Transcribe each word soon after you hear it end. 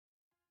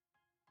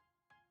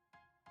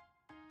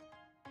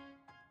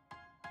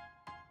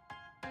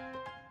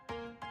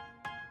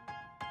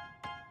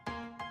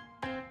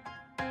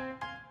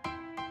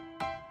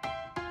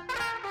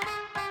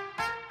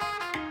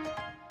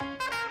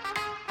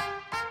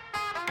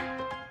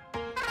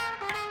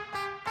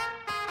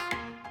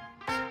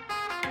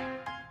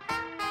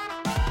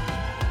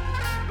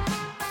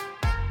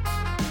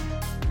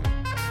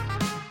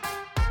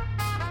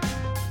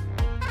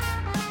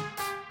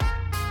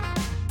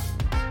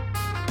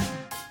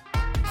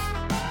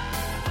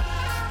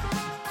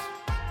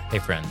Hey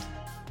friend,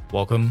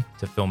 welcome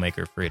to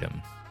Filmmaker Freedom.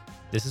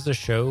 This is a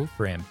show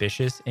for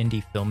ambitious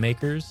indie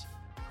filmmakers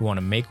who want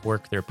to make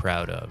work they're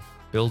proud of,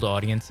 build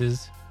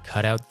audiences,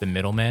 cut out the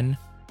middlemen,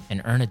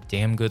 and earn a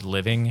damn good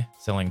living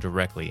selling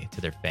directly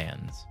to their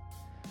fans.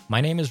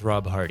 My name is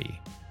Rob Hardy,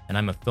 and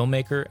I'm a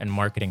filmmaker and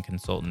marketing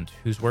consultant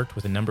who's worked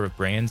with a number of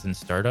brands and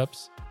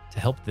startups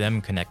to help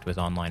them connect with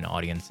online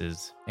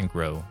audiences and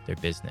grow their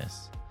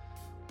business.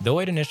 Though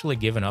I'd initially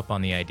given up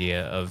on the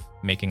idea of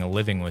making a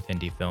living with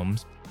indie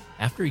films,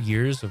 after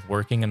years of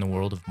working in the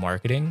world of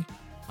marketing,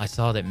 I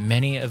saw that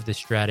many of the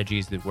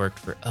strategies that worked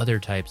for other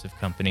types of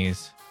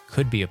companies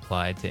could be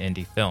applied to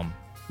indie film,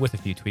 with a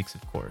few tweaks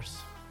of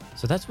course.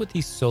 So that's what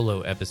these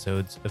solo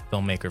episodes of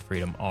Filmmaker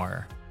Freedom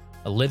are.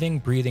 A living,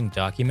 breathing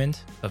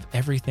document of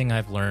everything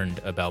I've learned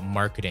about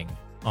marketing,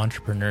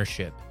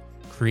 entrepreneurship,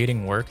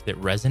 creating work that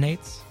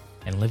resonates,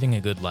 and living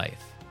a good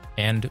life.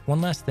 And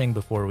one last thing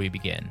before we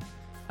begin.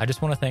 I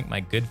just want to thank my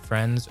good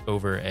friends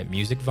over at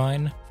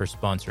Musicvine for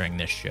sponsoring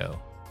this show.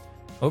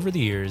 Over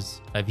the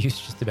years, I've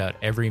used just about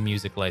every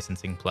music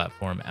licensing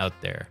platform out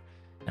there,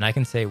 and I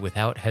can say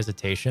without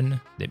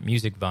hesitation that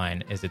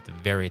Musicvine is at the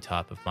very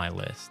top of my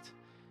list.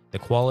 The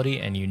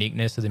quality and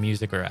uniqueness of the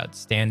music are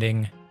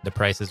outstanding, the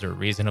prices are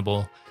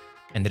reasonable,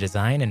 and the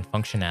design and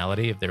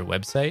functionality of their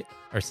website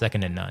are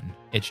second to none.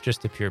 It's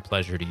just a pure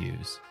pleasure to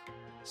use.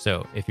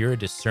 So if you're a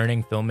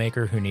discerning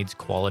filmmaker who needs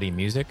quality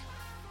music,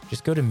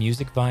 just go to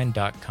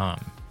musicvine.com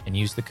and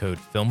use the code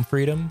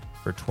FILMFREEDOM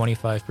for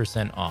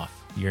 25%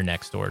 off your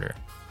next order.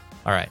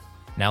 All right,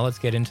 now let's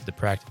get into the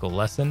practical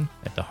lesson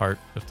at the heart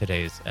of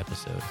today's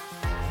episode.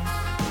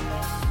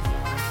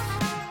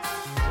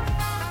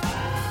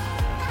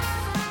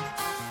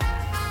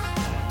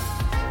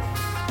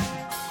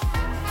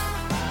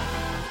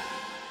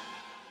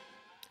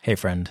 Hey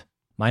friend,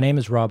 my name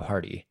is Rob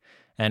Hardy,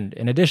 and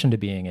in addition to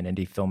being an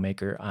indie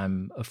filmmaker,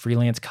 I'm a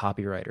freelance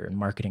copywriter and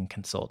marketing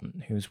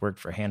consultant who's worked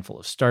for a handful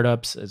of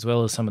startups as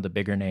well as some of the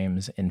bigger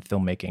names in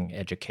filmmaking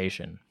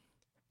education.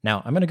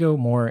 Now, I'm going to go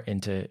more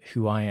into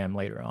who I am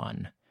later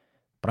on,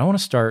 but I want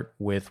to start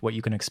with what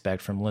you can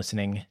expect from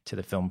listening to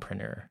the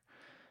Filmpreneur.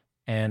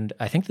 And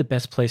I think the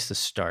best place to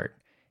start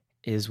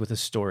is with a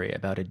story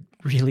about a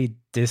really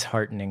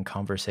disheartening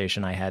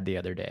conversation I had the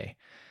other day.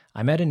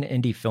 I met an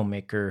indie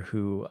filmmaker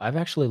who I've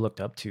actually looked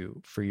up to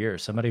for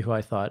years, somebody who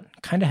I thought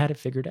kind of had it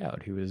figured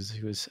out, who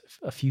was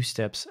a few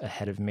steps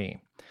ahead of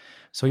me.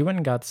 So we went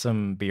and got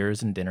some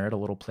beers and dinner at a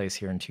little place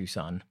here in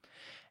Tucson.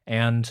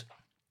 And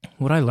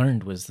what I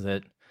learned was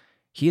that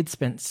he had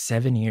spent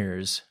 7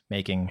 years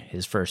making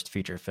his first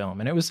feature film,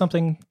 and it was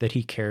something that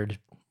he cared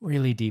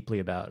really deeply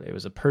about. It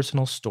was a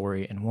personal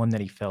story and one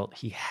that he felt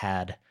he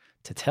had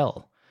to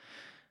tell.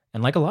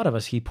 And like a lot of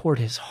us, he poured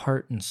his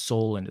heart and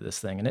soul into this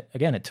thing. And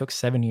it took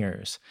 7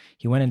 years.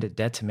 He went into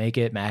debt to make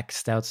it,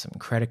 maxed out some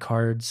credit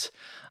cards,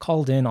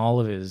 called in all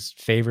of his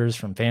favors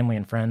from family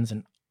and friends,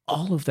 and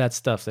all of that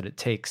stuff that it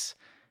takes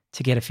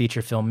to get a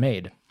feature film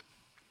made.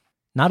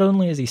 Not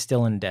only is he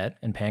still in debt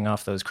and paying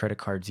off those credit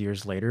cards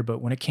years later, but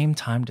when it came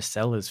time to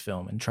sell his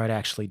film and try to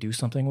actually do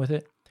something with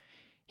it,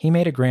 he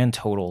made a grand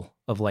total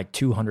of like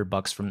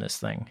 $200 from this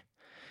thing.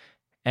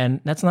 And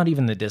that's not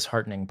even the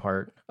disheartening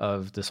part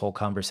of this whole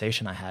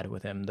conversation I had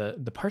with him.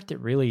 The part that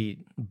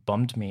really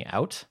bummed me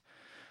out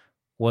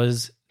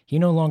was he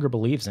no longer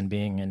believes in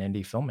being an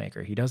indie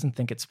filmmaker. He doesn't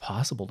think it's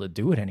possible to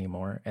do it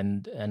anymore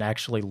and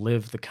actually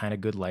live the kind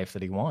of good life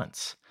that he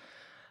wants.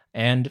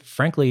 And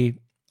frankly,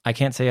 I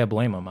can't say I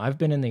blame him. I've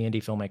been in the indie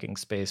filmmaking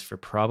space for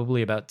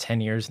probably about 10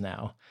 years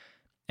now.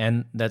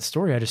 And that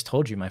story I just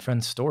told you, my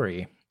friend's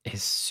story,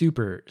 is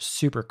super,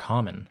 super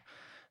common.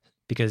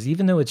 Because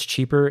even though it's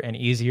cheaper and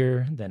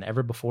easier than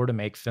ever before to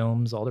make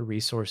films, all the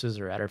resources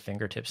are at our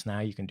fingertips now.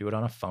 You can do it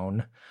on a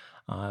phone.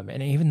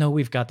 And even though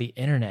we've got the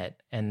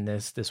internet and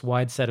this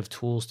wide set of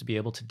tools to be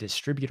able to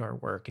distribute our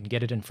work and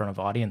get it in front of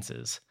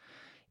audiences,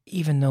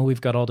 even though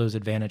we've got all those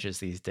advantages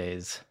these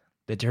days,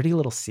 the dirty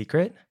little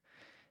secret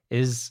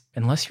is,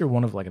 unless you're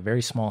one of like a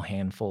very small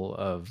handful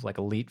of like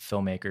elite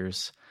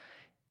filmmakers,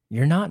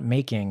 you're not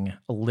making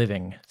a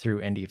living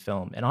through indie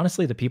film. And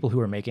honestly, the people who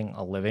are making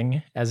a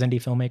living as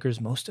indie filmmakers,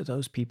 most of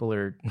those people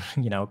are,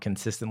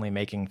 consistently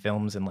making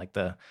films in like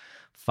the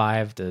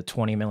 $5 to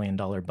 $20 million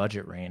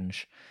budget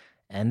range.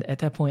 And at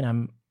that point,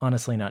 I'm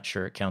honestly not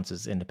sure it counts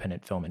as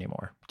independent film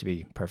anymore, to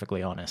be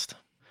perfectly honest.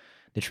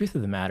 The truth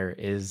of the matter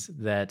is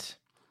that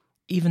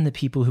even the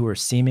people who are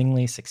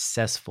seemingly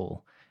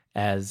successful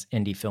as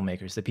indie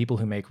filmmakers, the people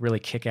who make really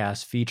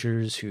kick-ass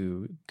features,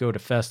 who go to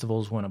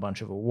festivals, win a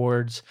bunch of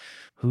awards,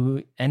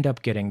 who end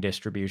up getting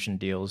distribution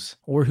deals,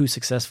 or who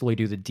successfully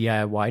do the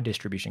DIY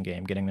distribution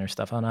game, getting their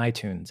stuff on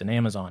iTunes and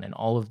Amazon and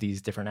all of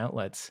these different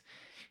outlets.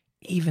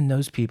 Even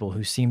those people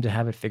who seem to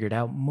have it figured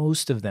out,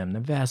 most of them, the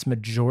vast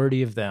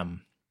majority of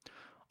them,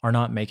 are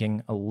not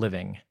making a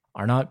living,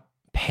 are not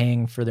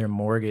paying for their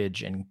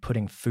mortgage and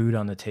putting food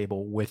on the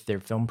table with their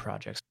film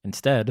projects.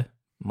 Instead,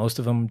 most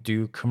of them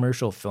do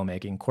commercial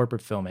filmmaking,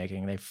 corporate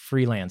filmmaking. They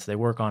freelance, they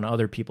work on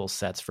other people's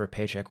sets for a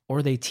paycheck,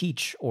 or they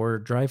teach or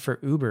drive for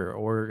Uber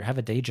or have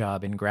a day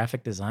job in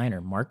graphic design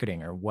or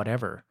marketing or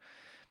whatever.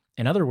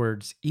 In other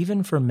words,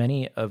 even for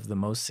many of the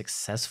most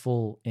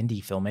successful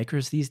indie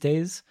filmmakers these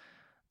days,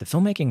 the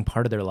filmmaking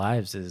part of their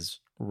lives is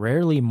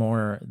rarely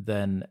more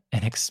than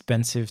an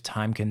expensive,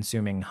 time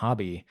consuming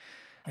hobby.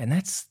 And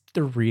that's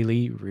the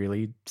really,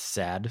 really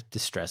sad,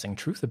 distressing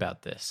truth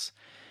about this.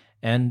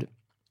 And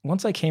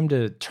once I came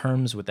to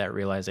terms with that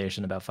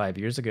realization about 5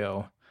 years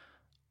ago,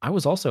 I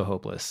was also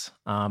hopeless.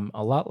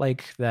 A lot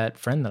like that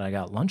friend that I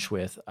got lunch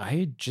with,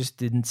 I just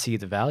didn't see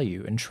the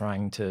value in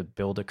trying to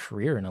build a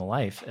career and a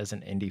life as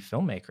an indie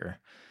filmmaker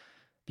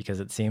because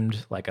it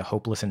seemed like a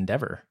hopeless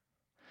endeavor.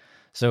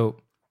 So,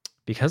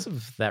 because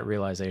of that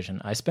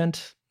realization, I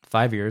spent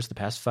 5 years, the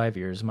past 5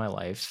 years of my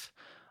life,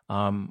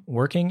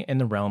 working in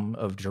the realm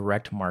of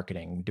direct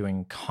marketing,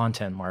 doing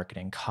content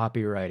marketing,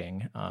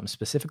 copywriting,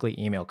 specifically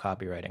email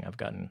copywriting. I've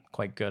gotten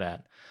quite good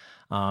at.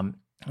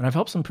 And I've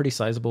helped some pretty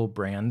sizable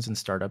brands and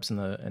startups in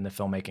the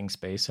filmmaking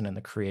space and in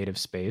the creative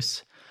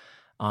space.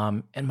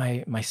 And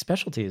my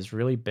specialty has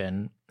really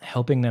been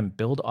helping them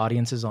build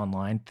audiences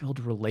online, build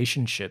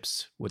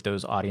relationships with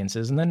those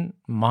audiences, and then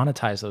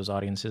monetize those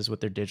audiences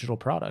with their digital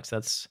products.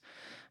 That's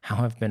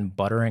how I've been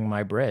buttering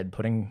my bread,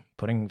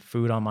 putting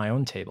food on my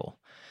own table.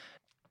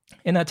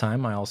 In that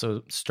time, I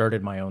also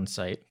started my own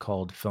site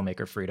called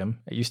Filmmaker Freedom.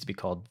 It used to be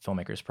called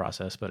Filmmaker's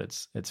Process, but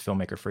it's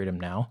Filmmaker Freedom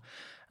now.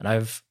 And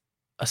I've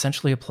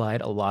essentially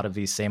applied a lot of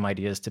these same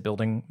ideas to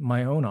building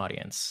my own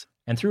audience.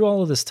 And through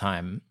all of this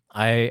time,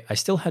 I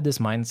still had this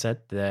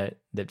mindset that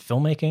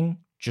filmmaking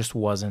just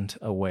wasn't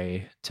a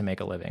way to make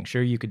a living.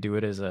 Sure, you could do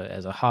it as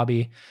a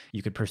hobby.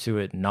 You could pursue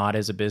it not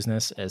as a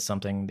business, as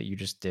something that you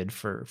just did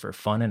for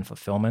fun and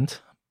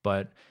fulfillment.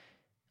 But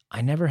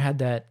I never had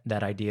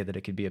that idea that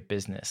it could be a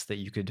business, that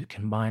you could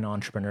combine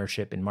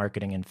entrepreneurship and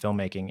marketing and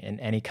filmmaking in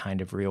any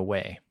kind of real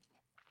way.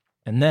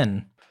 And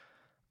then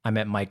I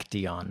met Mike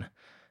Dion.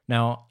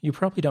 Now, you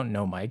probably don't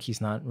know Mike.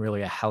 He's not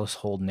really a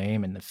household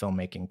name in the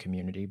filmmaking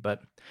community,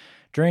 but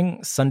during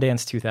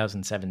Sundance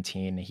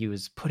 2017, he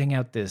was putting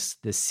out this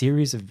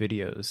series of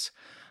videos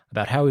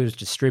about how he was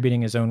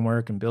distributing his own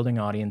work and building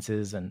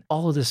audiences and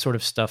all of this sort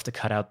of stuff to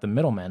cut out the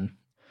middlemen.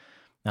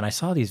 And I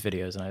saw these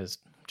videos and I was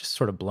just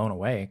sort of blown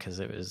away because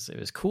it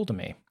was cool to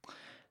me.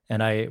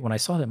 And when I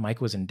saw that Mike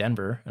was in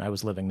Denver and I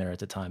was living there at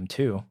the time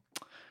too,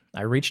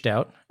 I reached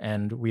out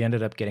and we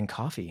ended up getting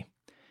coffee.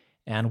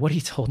 And what he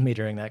told me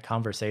during that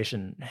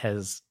conversation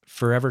has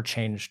forever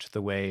changed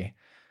the way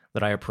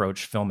that I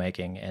approach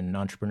filmmaking and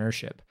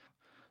entrepreneurship.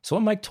 So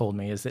what Mike told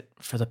me is that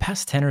for the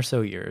past 10 or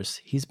so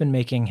years, he's been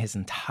making his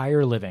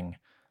entire living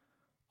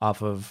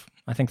off of,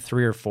 I think,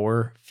 3 or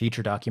 4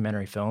 feature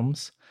documentary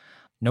films.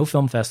 No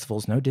film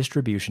festivals, no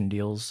distribution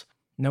deals,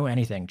 no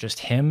anything, just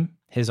him,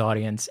 his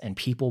audience, and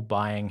people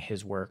buying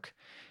his work.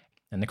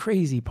 And the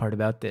crazy part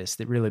about this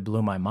that really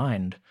blew my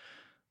mind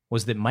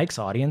was that Mike's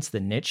audience, the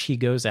niche he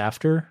goes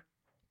after,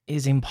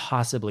 is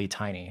impossibly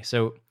tiny.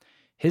 So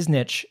his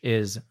niche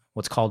is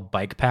what's called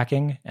bike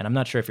packing. And I'm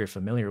not sure if you're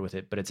familiar with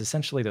it, but it's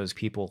essentially those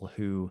people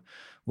who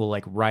will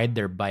like ride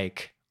their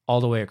bike all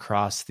the way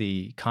across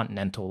the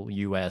continental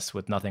US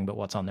with nothing but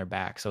what's on their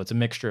back. So it's a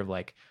mixture of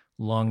like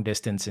long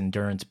distance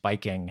endurance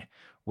biking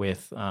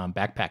with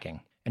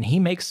backpacking. And he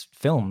makes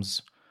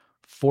films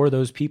for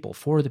those people,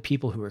 for the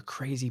people who are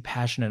crazy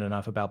passionate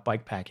enough about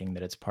bikepacking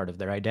that it's part of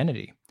their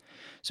identity.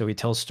 So he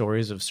tells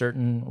stories of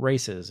certain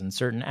races and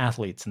certain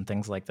athletes and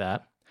things like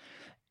that.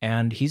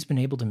 And he's been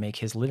able to make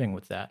his living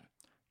with that.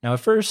 Now, at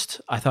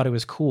first, I thought it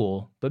was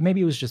cool, but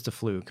maybe it was just a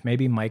fluke.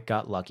 Maybe Mike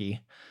got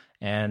lucky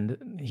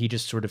and he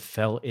just sort of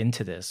fell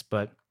into this.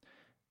 But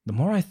the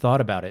more I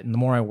thought about it and the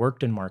more I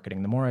worked in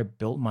marketing, the more I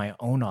built my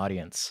own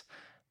audience,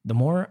 the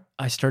more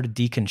I started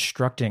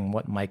deconstructing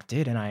what Mike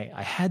did. And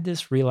I had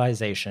this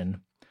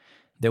realization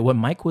that what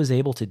Mike was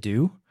able to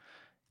do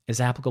is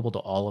applicable to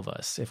all of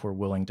us if we're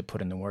willing to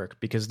put in the work.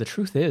 Because the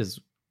truth is,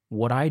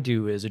 what I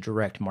do as a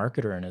direct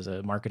marketer and as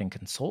a marketing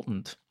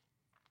consultant,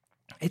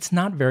 it's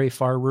not very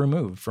far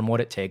removed from what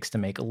it takes to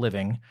make a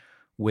living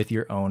with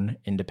your own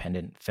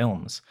independent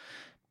films.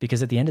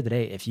 Because at the end of the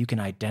day, if you can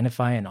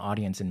identify an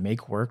audience and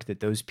make work that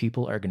those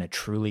people are going to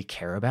truly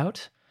care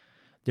about,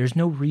 there's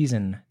no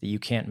reason that you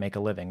can't make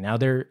a living. Now,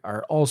 there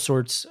are all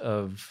sorts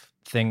of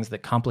things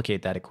that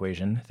complicate that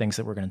equation, things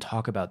that we're going to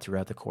talk about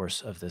throughout the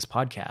course of this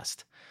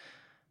podcast.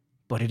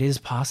 But it is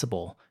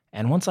possible.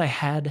 And once I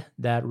had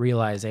that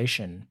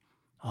realization,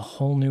 a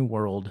whole new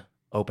world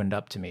opened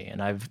up to me.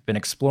 And I've been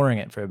exploring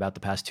it for about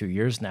the past 2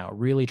 years now,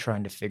 really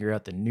trying to figure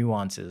out the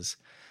nuances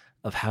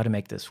of how to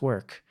make this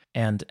work.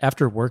 And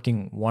after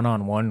working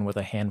one-on-one with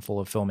a handful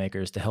of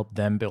filmmakers to help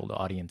them build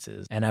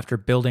audiences, and after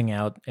building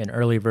out an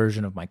early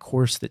version of my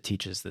course that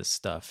teaches this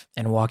stuff,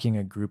 and walking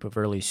a group of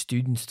early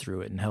students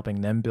through it and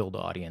helping them build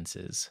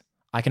audiences,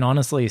 I can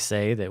honestly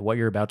say that what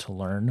you're about to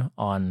learn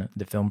on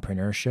the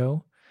Filmpreneur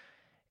Show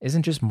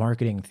isn't just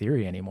marketing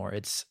theory anymore.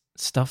 It's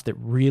stuff that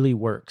really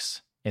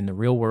works in the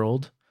real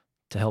world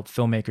to help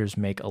filmmakers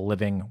make a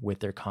living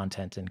with their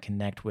content and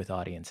connect with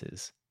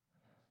audiences.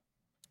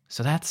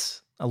 So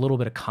that's a little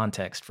bit of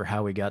context for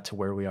how we got to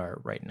where we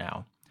are right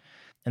now.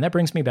 And that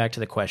brings me back to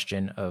the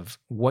question of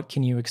what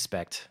can you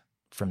expect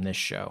from this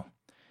show?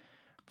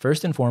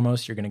 First and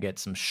foremost, you're going to get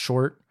some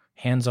short,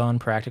 hands-on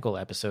practical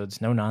episodes,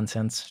 no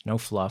nonsense, no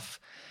fluff.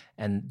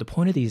 And the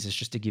point of these is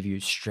just to give you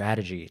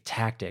strategy,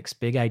 tactics,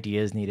 big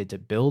ideas needed to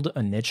build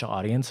a niche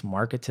audience,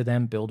 market to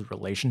them, build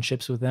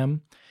relationships with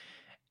them,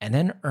 and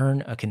then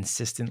earn a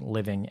consistent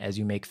living as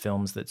you make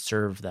films that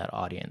serve that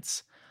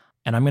audience.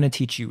 And I'm going to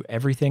teach you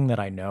everything that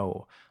I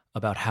know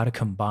about how to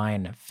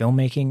combine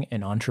filmmaking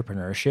and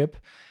entrepreneurship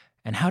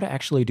and how to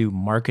actually do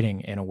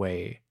marketing in a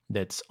way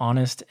that's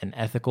honest and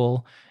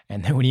ethical.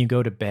 And then when you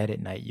go to bed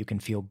at night, you can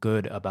feel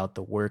good about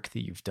the work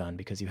that you've done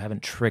because you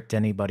haven't tricked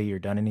anybody or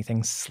done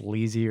anything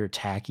sleazy or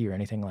tacky or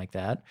anything like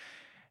that.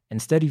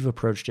 Instead, you've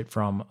approached it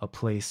from a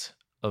place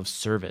of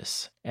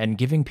service and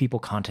giving people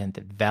content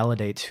that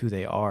validates who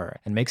they are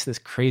and makes this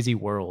crazy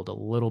world a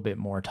little bit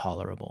more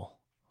tolerable.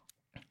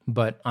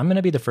 But I'm going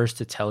to be the first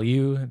to tell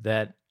you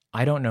that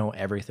I don't know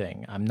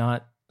everything. I'm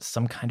not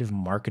some kind of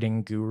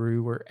marketing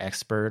guru or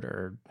expert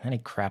or any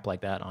crap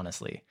like that,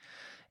 honestly.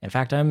 In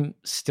fact, I'm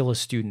still a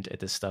student at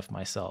this stuff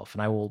myself,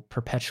 and I will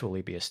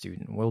perpetually be a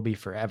student, will be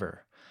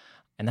forever.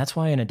 And that's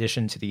why in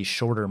addition to these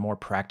shorter, more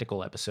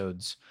practical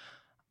episodes,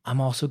 I'm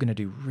also going to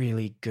do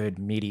really good,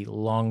 meaty,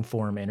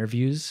 long-form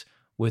interviews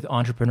with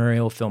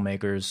entrepreneurial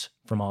filmmakers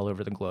from all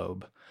over the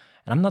globe.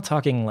 And I'm not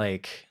talking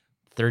like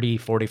 30,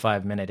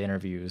 45-minute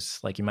interviews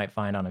like you might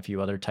find on a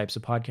few other types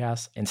of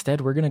podcasts.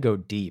 Instead, we're going to go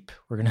deep.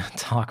 We're going to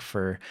talk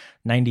for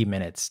 90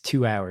 minutes,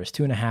 2 hours,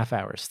 2.5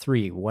 hours,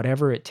 3,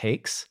 whatever it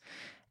takes.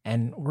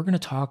 And we're going to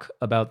talk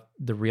about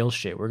the real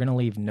shit. We're going to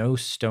leave no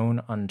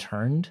stone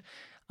unturned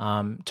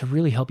to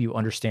really help you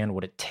understand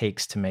what it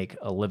takes to make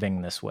a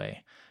living this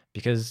way.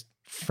 Because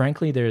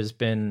frankly, there's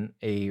been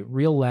a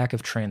real lack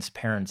of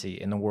transparency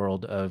in the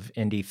world of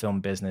indie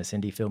film business,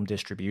 indie film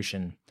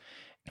distribution.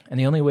 And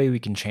the only way we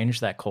can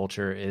change that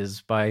culture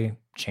is by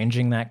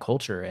changing that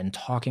culture and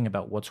talking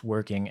about what's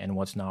working and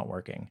what's not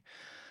working.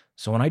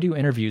 So when I do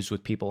interviews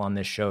with people on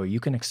this show, you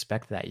can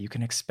expect that. You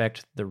can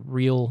expect the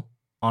real,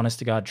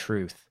 honest-to-God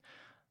truth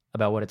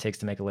about what it takes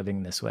to make a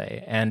living this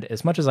way. And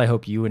as much as I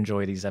hope you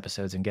enjoy these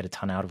episodes and get a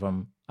ton out of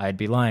them, I'd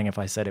be lying if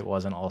I said it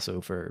wasn't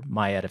also for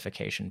my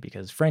edification,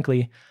 because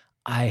frankly,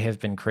 I have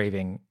been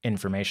craving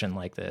information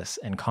like this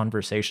and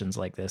conversations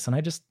like this, and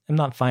I just am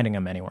not finding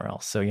them anywhere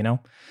else. So,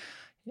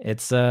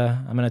 it's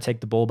I'm going to take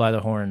the bull by the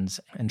horns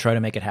and try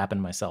to make it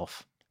happen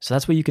myself. So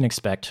that's what you can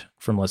expect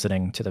from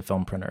listening to The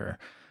Filmpreneur.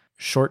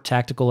 Short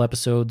tactical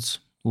episodes,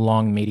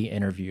 long meaty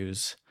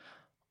interviews,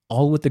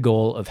 all with the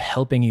goal of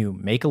helping you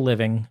make a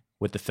living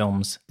with the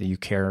films that you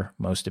care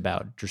most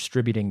about,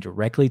 distributing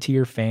directly to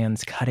your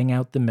fans, cutting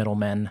out the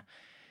middlemen,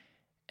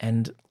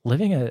 and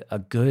living a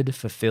good,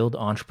 fulfilled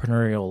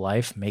entrepreneurial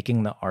life,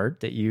 making the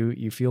art that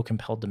you feel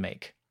compelled to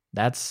make.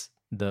 That's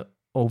the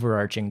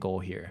overarching goal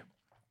here.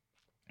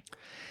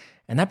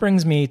 And that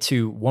brings me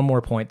to one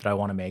more point that I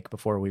want to make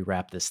before we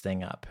wrap this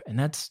thing up. And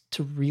that's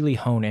to really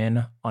hone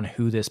in on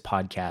who this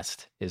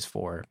podcast is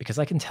for, because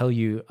I can tell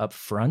you up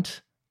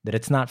front that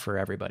it's not for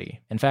everybody.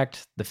 In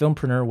fact, the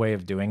Filmpreneur way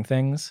of doing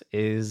things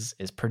is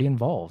pretty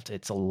involved.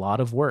 It's a lot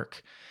of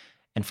work.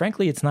 And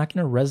frankly, it's not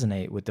going to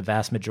resonate with the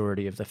vast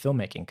majority of the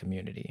filmmaking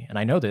community. And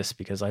I know this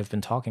because I've been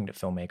talking to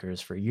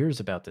filmmakers for years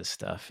about this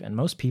stuff, and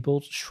most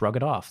people shrug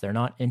it off. They're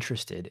not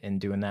interested in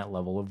doing that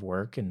level of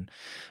work and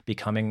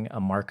becoming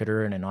a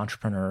marketer and an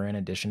entrepreneur in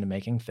addition to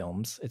making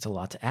films. It's a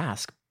lot to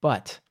ask,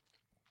 but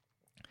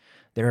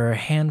there are a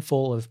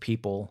handful of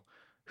people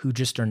who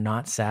just are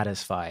not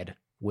satisfied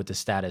with the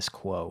status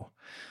quo,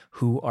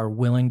 who are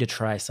willing to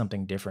try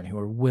something different, who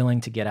are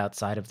willing to get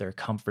outside of their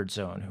comfort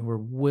zone, who are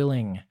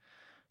willing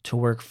to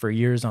work for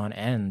years on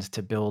end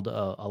to build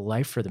a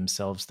life for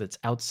themselves that's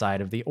outside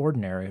of the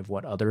ordinary of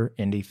what other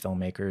indie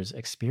filmmakers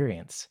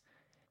experience.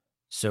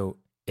 So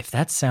if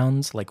that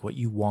sounds like what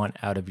you want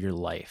out of your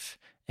life,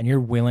 and you're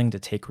willing to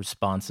take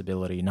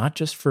responsibility, not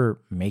just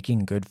for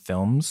making good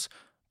films,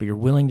 but you're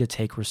willing to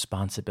take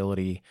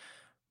responsibility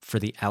for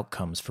the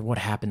outcomes, for what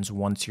happens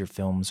once your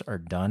films are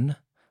done,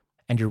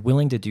 and you're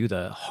willing to do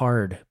the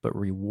hard but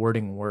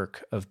rewarding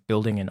work of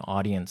building an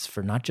audience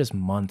for not just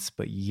months,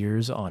 but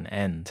years on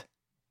end,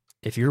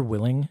 if you're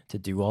willing to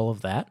do all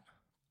of that,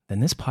 then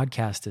this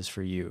podcast is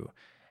for you.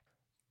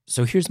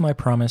 So here's my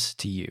promise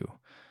to you.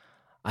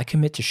 I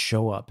commit to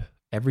show up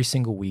every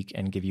single week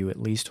and give you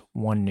at least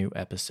one new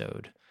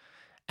episode.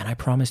 And I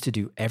promise to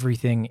do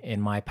everything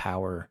in my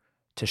power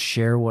to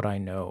share what I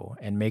know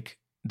and make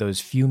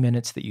those few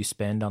minutes that you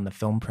spend on The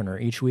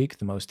Filmpreneur each week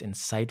the most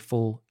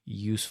insightful,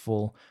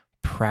 useful,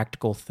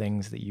 practical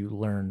things that you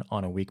learn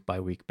on a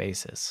week-by-week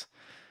basis.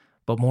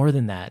 But more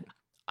than that,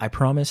 I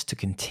promise to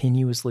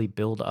continuously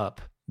build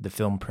up the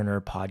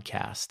Filmpreneur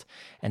podcast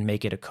and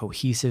make it a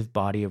cohesive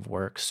body of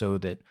work so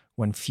that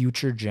when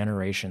future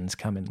generations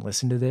come and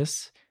listen to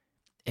this,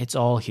 it's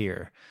all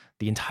here.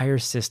 The entire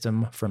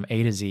system from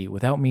A to Z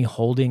without me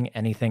holding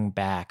anything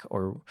back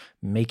or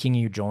making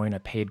you join a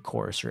paid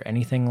course or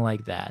anything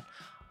like that.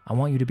 I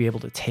want you to be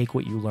able to take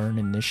what you learn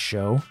in this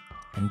show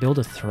and build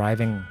a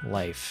thriving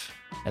life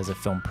as a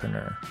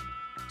filmpreneur.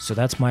 So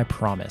that's my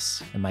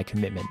promise and my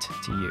commitment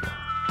to you.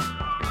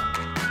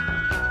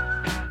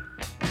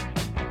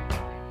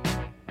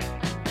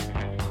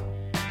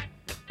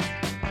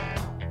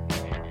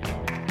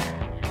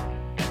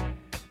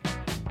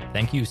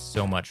 thank you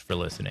so much for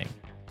listening.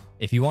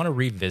 If you want to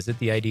revisit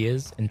the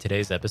ideas in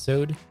today's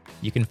episode,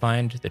 you can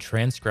find the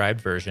transcribed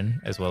version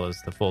as well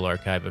as the full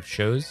archive of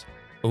shows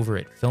over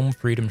at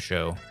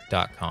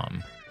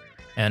filmfreedomshow.com.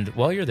 And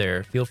while you're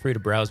there, feel free to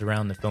browse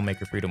around the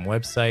Filmmaker Freedom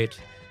website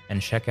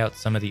and check out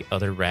some of the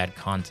other rad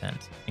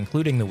content,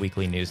 including the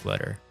weekly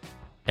newsletter.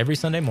 Every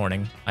Sunday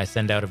morning, I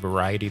send out a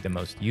variety of the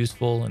most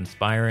useful,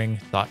 inspiring,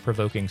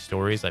 thought-provoking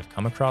stories I've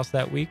come across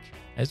that week,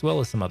 as well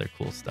as some other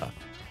cool stuff.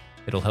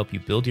 It'll help you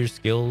build your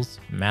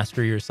skills,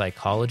 master your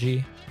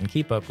psychology, and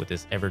keep up with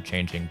this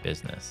ever-changing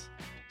business.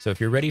 So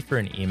if you're ready for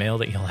an email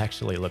that you'll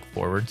actually look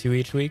forward to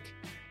each week,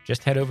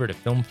 just head over to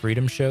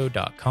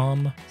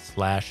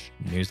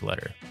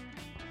filmfreedomshow.com/newsletter.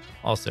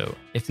 Also,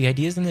 if the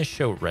ideas in this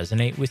show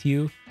resonate with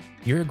you,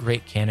 you're a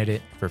great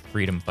candidate for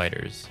Freedom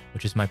Fighters,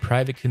 which is my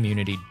private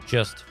community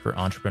just for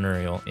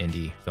entrepreneurial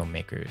indie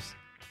filmmakers.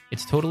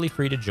 It's totally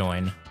free to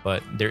join,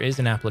 but there is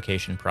an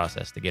application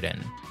process to get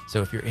in.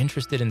 So if you're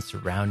interested in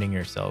surrounding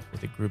yourself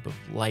with a group of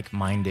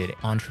like-minded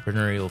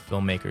entrepreneurial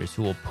filmmakers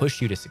who will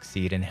push you to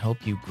succeed and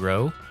help you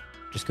grow,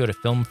 just go to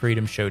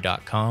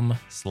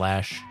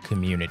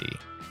filmfreedomshow.com/community.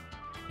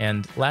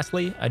 And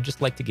lastly, I'd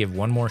just like to give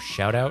one more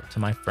shout out to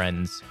my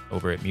friends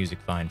over at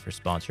Musicvine for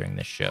sponsoring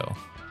this show.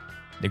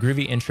 The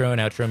groovy intro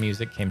and outro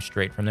music came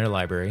straight from their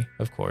library,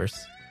 of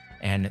course,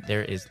 and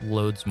there is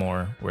loads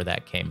more where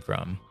that came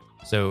from.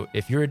 So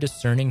if you're a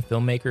discerning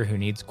filmmaker who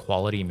needs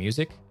quality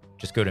music,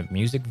 just go to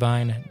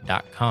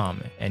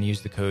musicvine.com and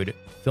use the code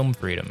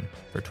FILMFREEDOM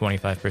for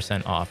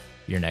 25% off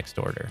your next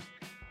order.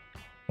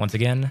 Once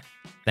again,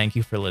 thank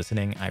you for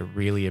listening. I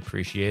really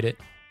appreciate it,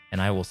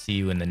 and I will see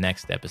you in the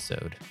next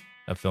episode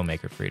of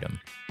Filmmaker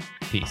Freedom.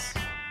 Peace.